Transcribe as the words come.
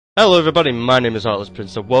Hello everybody, my name is Heartlessprince,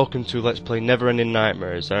 so welcome to Let's Play Neverending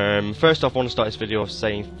Nightmares. First off, I want to start this video off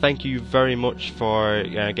saying thank you very much for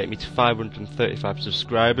getting me to 535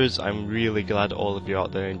 subscribers. I'm really glad all of you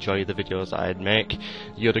out there enjoy the videos I make.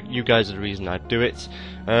 You guys are the reason I do it.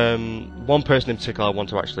 One person in particular I want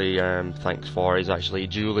to actually thank for is actually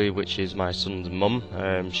Julie, which is my son's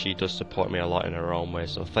mum. She does support me a lot in her own way,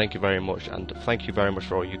 so thank you very much, and thank you very much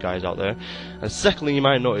for all you guys out there. And secondly, you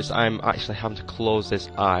might notice I'm actually having to close this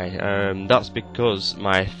eye. That's because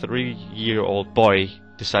my 3-year-old boy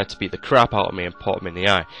decided to beat the crap out of me and poke me in the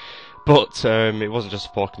eye. But it wasn't just a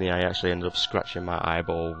poke in the eye, I actually ended up scratching my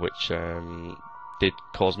eyeball, which did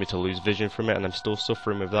cause me to lose vision from it, and I'm still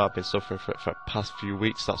suffering with that. I've been suffering for the past few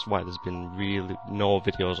weeks. That's why there's been really no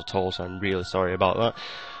videos at all, so I'm really sorry about that.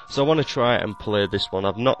 So I want to try and play this one.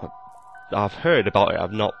 I've heard about it,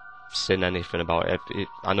 I've not seen anything about it.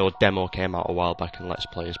 I know a demo came out a while back and Let's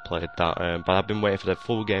Players played that, but I've been waiting for the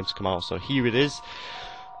full game to come out, so here it is.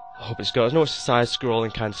 I hope it's good. I know it's a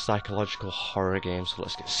side-scrolling kind of psychological horror game, so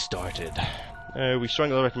let's get started. We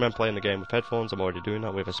strongly recommend playing the game with headphones. I'm already doing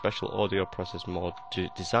that with a special audio process mode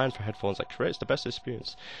designed for headphones that creates the best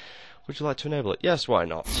experience. Would you like to enable it? Yes, why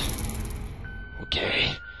not?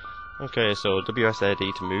 Okay. Okay, so WSAD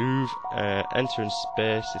to move, enter in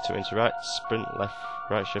space to interact, sprint left,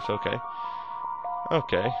 right shift, okay.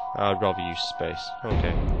 Okay, I'd rather use space,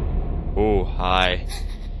 okay. Oh, hi.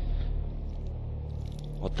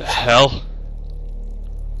 What the hell?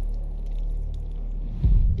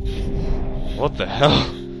 What the hell?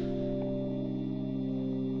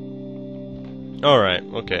 Alright,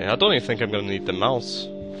 okay, I don't even think I'm gonna need the mouse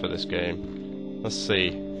for this game. Let's see.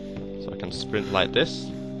 So I can sprint like this.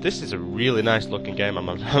 This is a really nice looking game.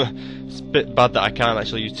 It's a bit bad that I can't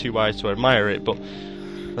actually use two eyes to admire it, but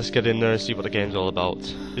let's get in there and see what the game's all about.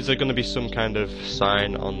 Is there going to be some kind of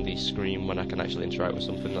sign on the screen when I can actually interact with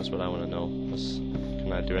something? That's what I want to know.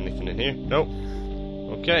 Can I do anything in here? Nope.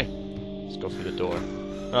 Okay. Let's go through the door.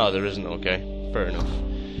 Oh, there isn't. Okay. Fair enough.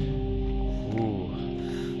 Ooh.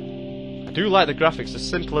 I do like the graphics, as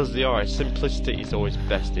simple as they are. Simplicity is always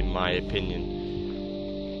best in my opinion.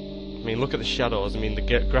 I mean, look at the shadows. I mean, the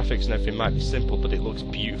graphics and everything might be simple, but it looks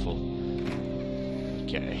beautiful.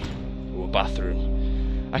 Okay. Ooh, a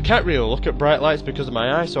bathroom. I can't really look at bright lights because of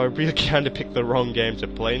my eyes, so I really kind of picked the wrong game to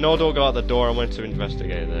play. No, don't go out the door. I went to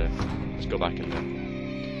investigate there. Let's go back in there.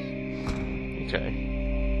 Okay.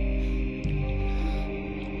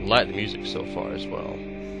 I like the music so far as well.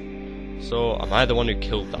 So, am I the one who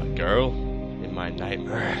killed that girl in my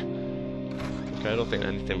nightmare? Okay, I don't think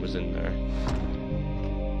anything was in there.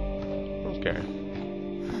 Okay.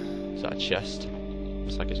 Is that a chest?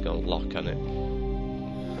 Looks like it's got a lock on it.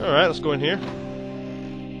 Alright, let's go in here.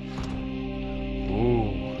 Ooh.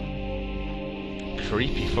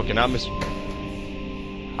 Creepy fucking atmosphere.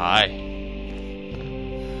 Hi.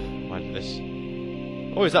 Why did this?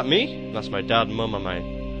 Oh, is that me? That's my dad and mum and my...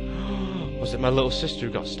 Was it my little sister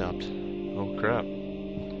who got stabbed? Oh crap.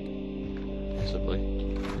 Possibly.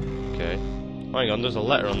 Okay. Hang on, there's a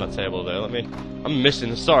letter on that table there. I'm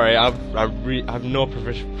missing. Sorry, I have no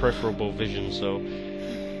preferable vision, so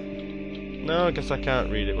no, I guess I can't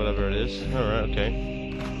read it. Whatever it is. All right, okay.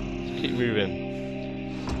 Let's keep moving.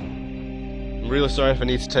 I'm really sorry if I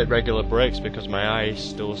need to take regular breaks because my eye is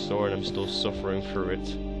still sore and I'm still suffering through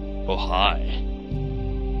it. Oh hi.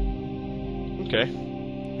 Okay.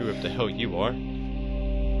 Whoever the hell you are.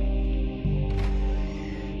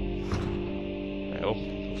 I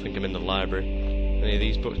think I'm in the library. Any of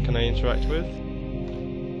these books can I interact with?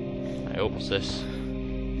 I hope it's this.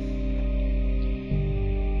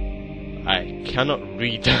 I cannot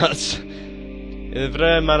read that.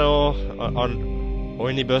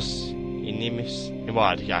 Omnibus inimis.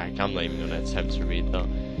 Well, yeah, I'm not even going to attempt to read that.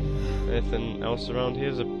 Anything else around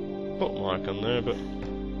here? There's a bookmark on there, but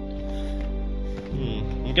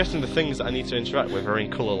I'm guessing the things that I need to interact with are in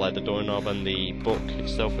colour, like the doorknob and the book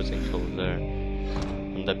itself was in colour there.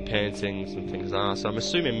 And the paintings and things like that. So I'm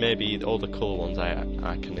assuming maybe all the colour ones I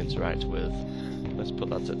can interact with. Let's put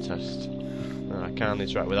that to test. I can't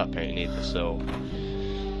interact with that painting either, so...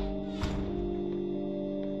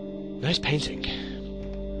 Nice painting.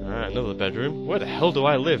 Alright, another bedroom. Where the hell do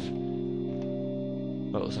I live?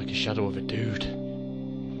 That looks like a shadow of a dude.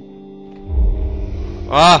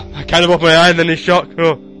 Ah! I kind of opened my eye and then in shock.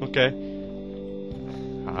 Oh, okay.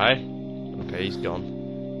 Hi. Okay, he's gone.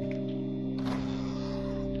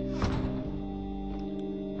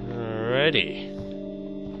 Alrighty.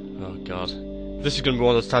 Oh god. This is going to be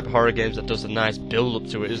one of those type of horror games that does a nice build up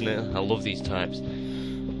to it, isn't it? I love these types.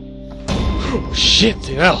 Oh, shit,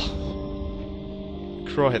 hell!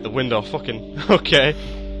 Crow hit the window, fucking... Okay.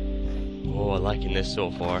 Oh, I'm liking this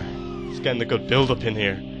so far. It's getting a good build up in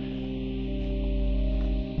here.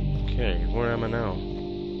 Okay, where am I now?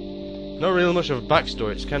 Not really much of a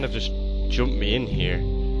backstory, it's kind of just jumped me in here.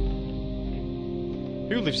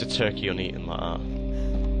 Who leaves a turkey uneaten like that?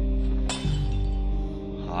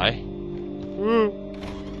 Hi. Woo.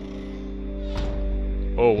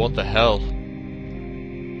 Oh, what the hell?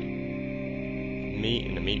 Meat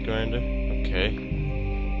in a meat grinder? Okay.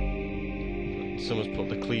 Someone's put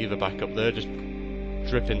the cleaver back up there, just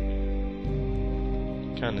dripping.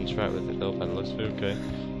 Can't interact with it though, by the looks of it. Okay.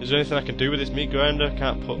 Is there anything I can do with this meat grinder?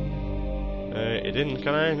 Can't put it in,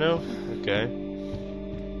 can I? No? Okay.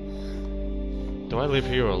 Do I live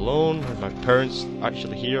here alone? Are my parents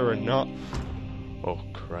actually here or not? Oh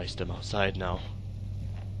Christ, I'm outside now.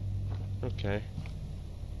 Okay.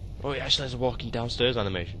 Oh, it actually has a walking downstairs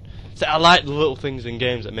animation. So I like the little things in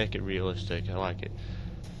games that make it realistic. I like it.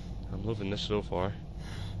 I'm loving this so far.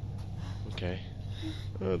 Okay.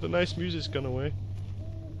 Oh, the nice music's gone away.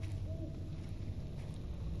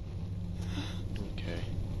 Okay.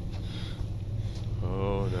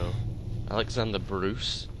 Oh no. Alexander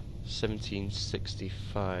Bruce,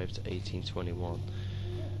 1765 to 1821.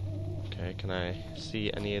 Okay, can I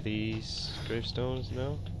see any of these gravestones?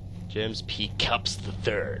 No? James P. Capps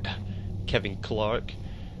III, Kevin Clark,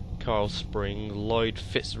 Carl Spring, Lloyd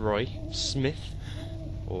Fitzroy, Smith.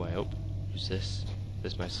 Oh, I hope. Who's this? Is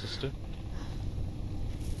this my sister?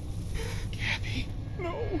 Gabby,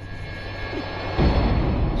 no.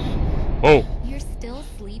 Oh! You're still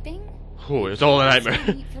sleeping? Oh, it's all a nightmare. What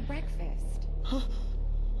did you eat for breakfast?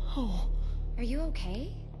 Oh, Are you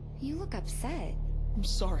okay? You look upset. I'm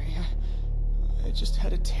sorry. I just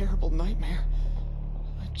had a terrible nightmare.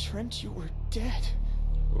 I dreamt you were dead.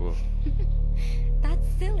 Oh. That's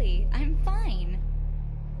silly. I'm fine.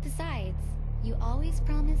 Besides, you always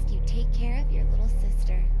promised you'd take care of your little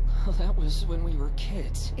sister. Well, that was when we were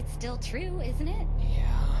kids. It's still true, isn't it? Yeah.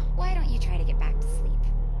 Why don't you try to get back to sleep?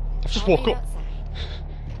 I've just I'll woke wait up. outside.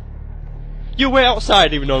 You wait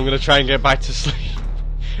outside even though I'm going to try and get back to sleep.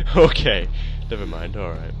 Okay, never mind,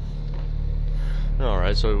 alright.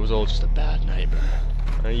 Alright, so it was all just a bad nightmare.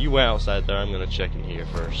 You wait outside there, I'm going to check in here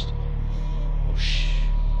first. Oh, shh.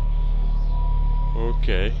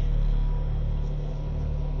 Okay.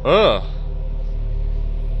 Oh!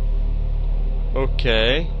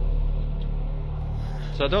 Okay.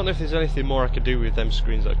 So I don't know if there's anything more I could do with them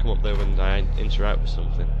screens that come up there when I interact with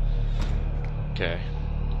something. Okay.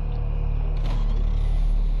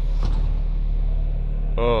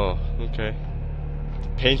 Oh, okay. The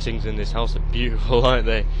paintings in this house are beautiful, aren't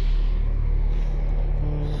they?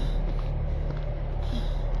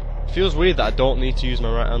 It feels weird that I don't need to use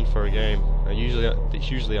my right hand for a game.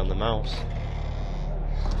 It's usually on the mouse.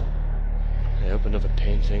 I open another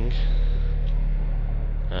painting.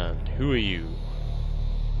 And who are you?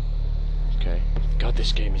 Okay. God,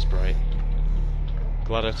 this game is bright.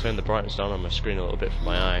 Glad I turned the brightness down on my screen a little bit for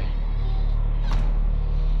my eye.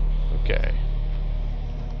 Okay.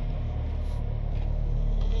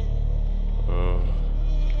 Oh.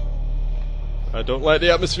 I don't like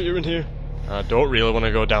the atmosphere in here. I don't really want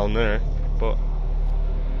to go down there, but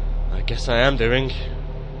I guess I am doing.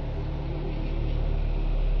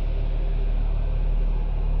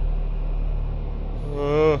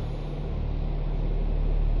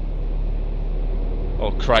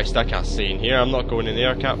 Oh Christ, I can't see in here. I'm not going in there.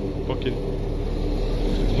 I can't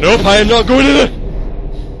fucking... Nope, I am not going in there!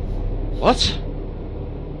 What?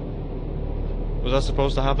 Was that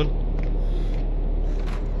supposed to happen?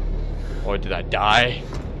 Or did I die?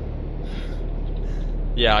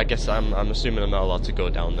 Yeah, I guess I'm assuming I'm not allowed to go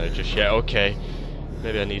down there just yet. Okay.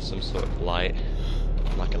 Maybe I need some sort of light.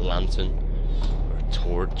 Like a lantern. Or a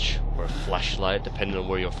torch. Or a flashlight, depending on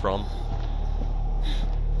where you're from.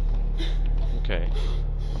 Okay.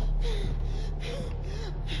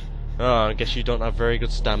 Oh, I guess you don't have very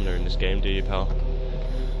good stamina in this game, do you, pal?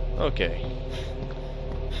 Okay.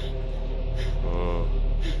 Oh.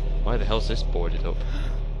 Why the hell's this boarded up?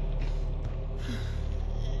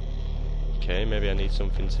 Okay, maybe I need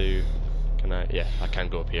something to... Can I... Yeah, I can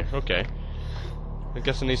go up here. Okay. I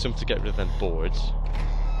guess I need something to get rid of them boards.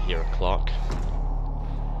 I hear a clock.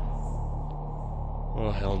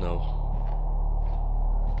 Oh, hell no.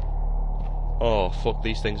 Oh, fuck,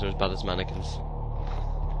 these things are as bad as mannequins.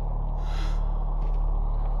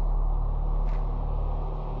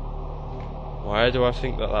 Why do I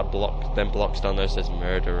think that block, them blocks down there says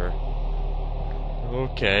murderer?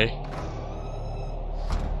 Okay.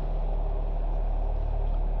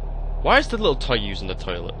 Why is the little toy using the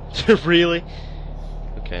toilet? Really?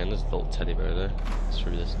 Okay, and there's a little teddy bear there. It's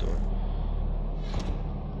through this door.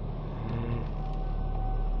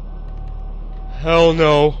 hell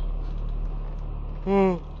no.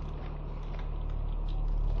 Oh.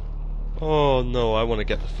 Oh no, I want to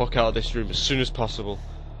get the fuck out of this room as soon as possible.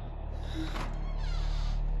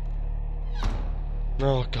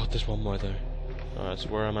 Oh god, there's one more there. Alright, so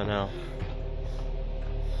where am I now?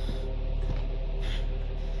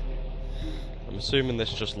 I'm assuming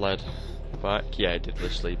this just led back. Yeah, it did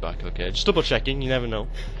literally lead back. Okay, just double checking, you never know.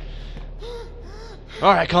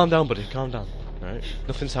 Alright, calm down, buddy, calm down. Alright,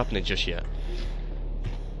 nothing's happening just yet.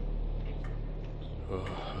 Oh,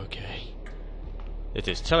 okay. It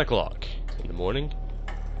is 10 o'clock in the morning.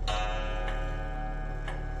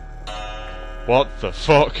 What the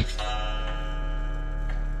fuck?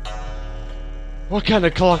 What kind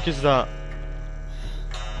of clock is that?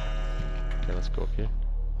 Okay, let's go up here.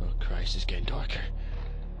 Oh Christ, it's getting darker.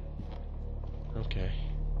 Okay.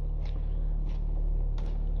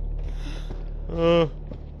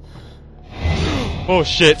 Oh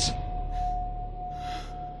shit!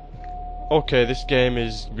 Okay, this game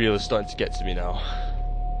is really starting to get to me now.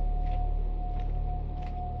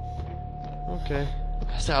 Okay.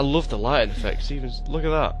 I love the lighting effects, even look at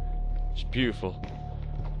that. It's beautiful.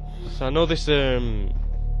 So I know this it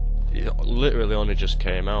literally only just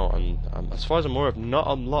came out, and as far as I'm aware of, not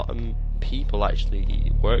a lot of people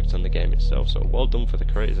actually worked on the game itself, so well done for the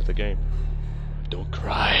creators of the game. Don't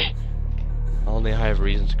cry. Only I have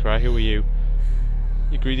reason to cry. Who are you?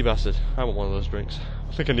 You greedy bastard. I want one of those drinks.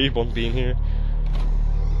 I think I need one being here.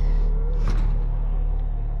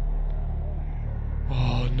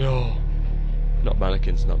 Oh no. Not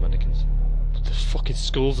mannequins, not mannequins. There's fucking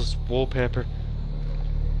skulls as wallpaper.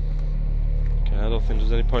 Okay, I don't think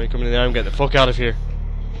there's any point in coming in there. I'm getting the fuck out of here.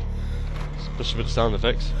 Especially with the sound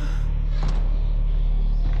effects.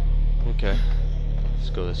 Okay. Let's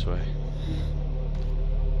go this way.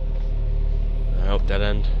 Oh, dead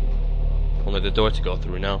end. Only the door to go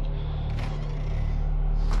through now.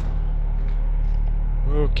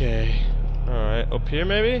 Okay. Alright, up here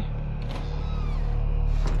maybe?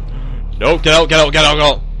 No, get out, get out, get out, get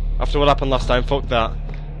out! After what happened last time, fuck that.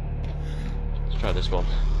 Let's try this one.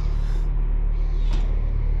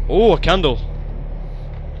 Oh, a candle!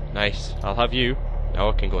 Nice, I'll have you. Now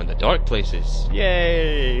I can go in the dark places.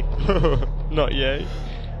 Yay! Not yay.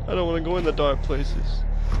 I don't want to go in the dark places.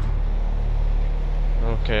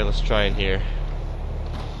 Okay, let's try in here.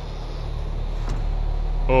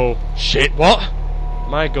 Oh, shit, what?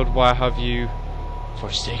 My god, why have you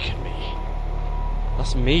forsaken me?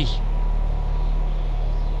 That's me.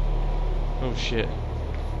 Oh shit.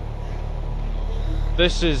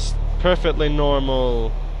 This is perfectly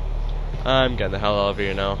normal. I'm getting the hell out of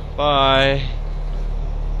here now. Bye.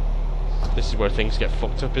 This is where things get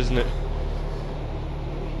fucked up, isn't it?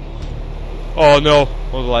 Oh no,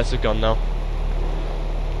 all the lights are gone now.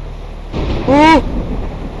 Oh!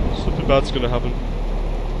 Something bad's gonna happen.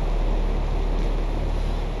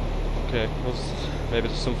 Okay, maybe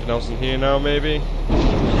there's something else in here now, maybe?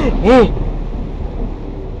 Oh!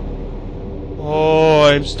 Oh,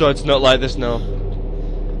 I'm starting to not like this now.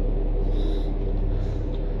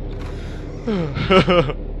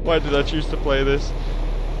 Why did I choose to play this?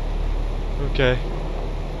 Okay.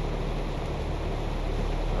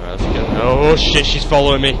 Alright, let's get. Oh shit, she's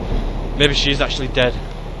following me. Maybe she's actually dead.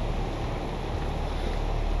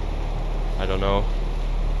 I don't know.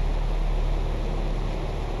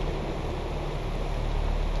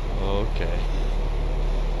 Okay.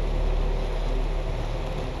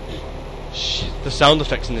 Shit, the sound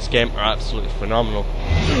effects in this game are absolutely phenomenal.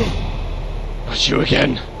 Not you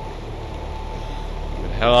again. Get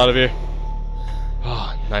the hell out of here.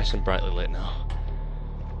 Oh, nice and brightly lit now.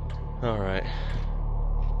 Alright.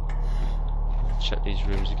 Check these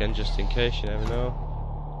rooms again just in case, you never know.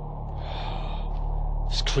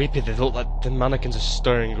 It's creepy, they look like the mannequins are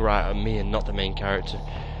staring right at me and not the main character.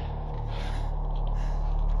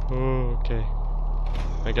 Oh, okay.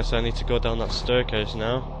 I guess I need to go down that staircase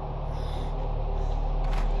now.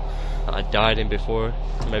 I died in before.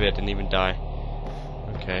 Maybe I didn't even die.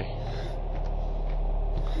 Okay.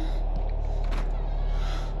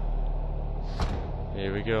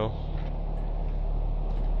 Here we go.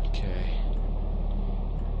 Okay.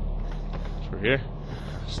 Through here?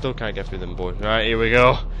 Still can't get through them boards. Right, here we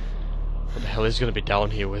go. What the hell is going to be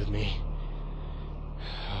down here with me?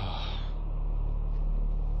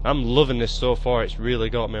 I'm loving this so far. It's really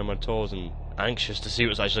got me on my toes and anxious to see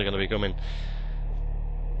what's actually going to be coming.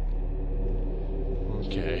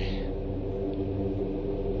 Okay.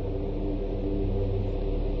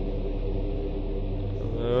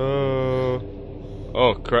 Hello.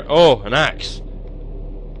 Oh, oh, an axe.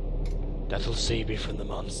 That'll save me from the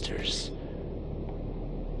monsters.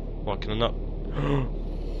 What, can I not?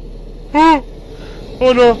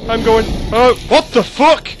 Oh no, I'm going. Oh, what the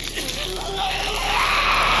fuck?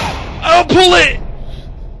 I'll pull it!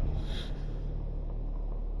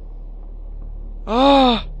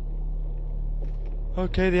 Ah!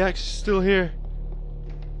 Okay, the axe is still here.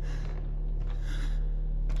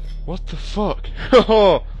 What the fuck?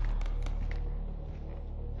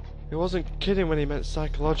 He wasn't kidding when he meant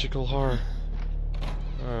psychological horror.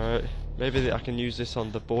 Alright, maybe I can use this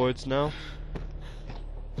on the boards now.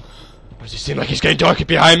 Does it seem like it's getting darker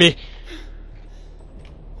behind me?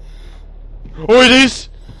 Oh, it is!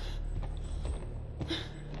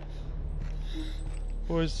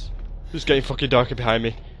 Oh, it's getting fucking darker behind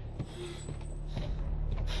me.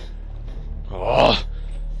 Oh!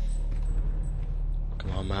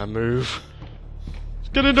 Come on, man, move. It's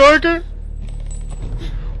getting darker!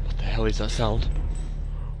 What the hell is that sound?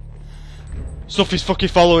 Stuff fucking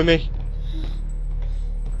following me.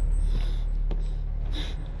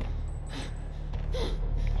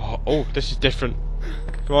 Oh, this is different.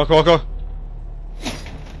 Come on, come on, come on.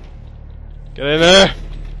 Get in there!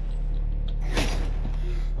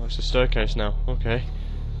 Oh, it's a staircase now. Okay.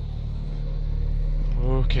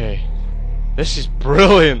 Okay. This is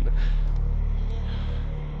brilliant!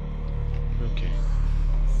 Okay.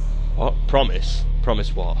 What? Promise?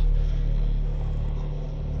 Promise what?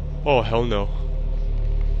 Oh, hell no.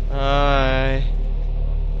 Hi.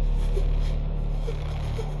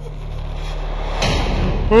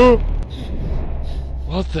 Oh!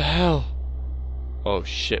 What the hell? Oh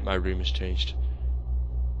shit, my room has changed.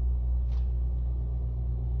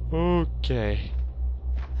 Okay.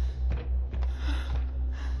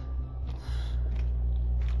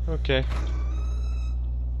 Okay.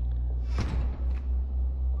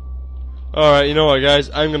 Alright, you know what guys,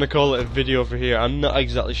 I'm gonna call it a video over here. I'm not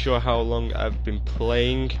exactly sure how long I've been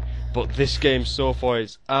playing, but this game so far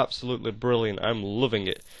is absolutely brilliant. I'm loving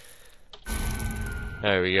it.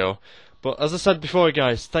 There we go. But as I said before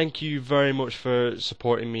guys, thank you very much for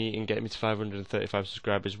supporting me and getting me to 535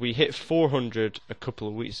 subscribers. We hit 400 a couple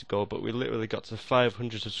of weeks ago, but we literally got to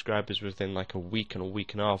 500 subscribers within like a week and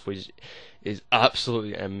a half, which is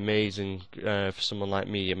absolutely amazing for someone like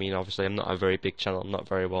me. I mean, obviously I'm not a very big channel, I'm not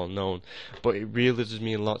very well known, but it really does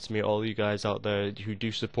mean a lot to me, all you guys out there who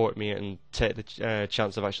do support me and take the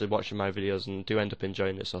chance of actually watching my videos and do end up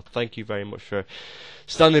enjoying it. So thank you very much for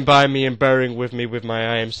standing by me and bearing with me with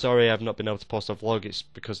my eye. I'm sorry I've not been able to post a vlog. It's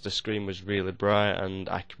because the screen was really bright and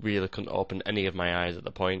I really couldn't open any of my eyes at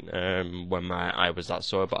the point when my eye was that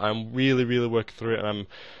sore. But I'm really working through it, and I'm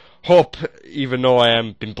hope, even though I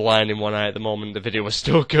am been blind in one eye at the moment, the video was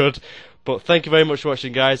still good. But thank you very much for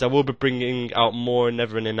watching guys. I will be bringing out more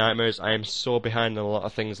Neverending Nightmares. I am so behind on a lot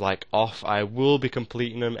of things like Off. I will be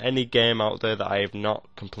completing them. Any game out there that I have not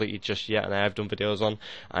completed just yet and I have done videos on,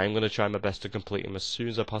 I'm going to try my best to complete them as soon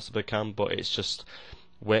as I possibly can, but it's just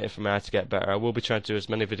waiting for my eye to get better. I will be trying to do as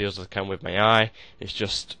many videos as I can with my eye. It's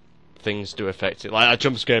just things do affect it. Like a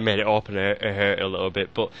jump scare made it open, it hurt a little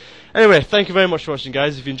bit. But anyway, thank you very much for watching,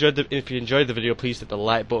 guys. If you enjoyed the video, please hit the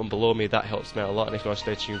like button below me. That helps me out a lot. And if you want to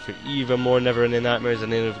stay tuned for even more Neverending Nightmares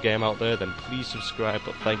and any other game out there, then please subscribe.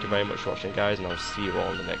 But thank you very much for watching, guys, and I'll see you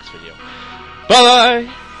all in the next video. Bye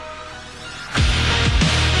bye.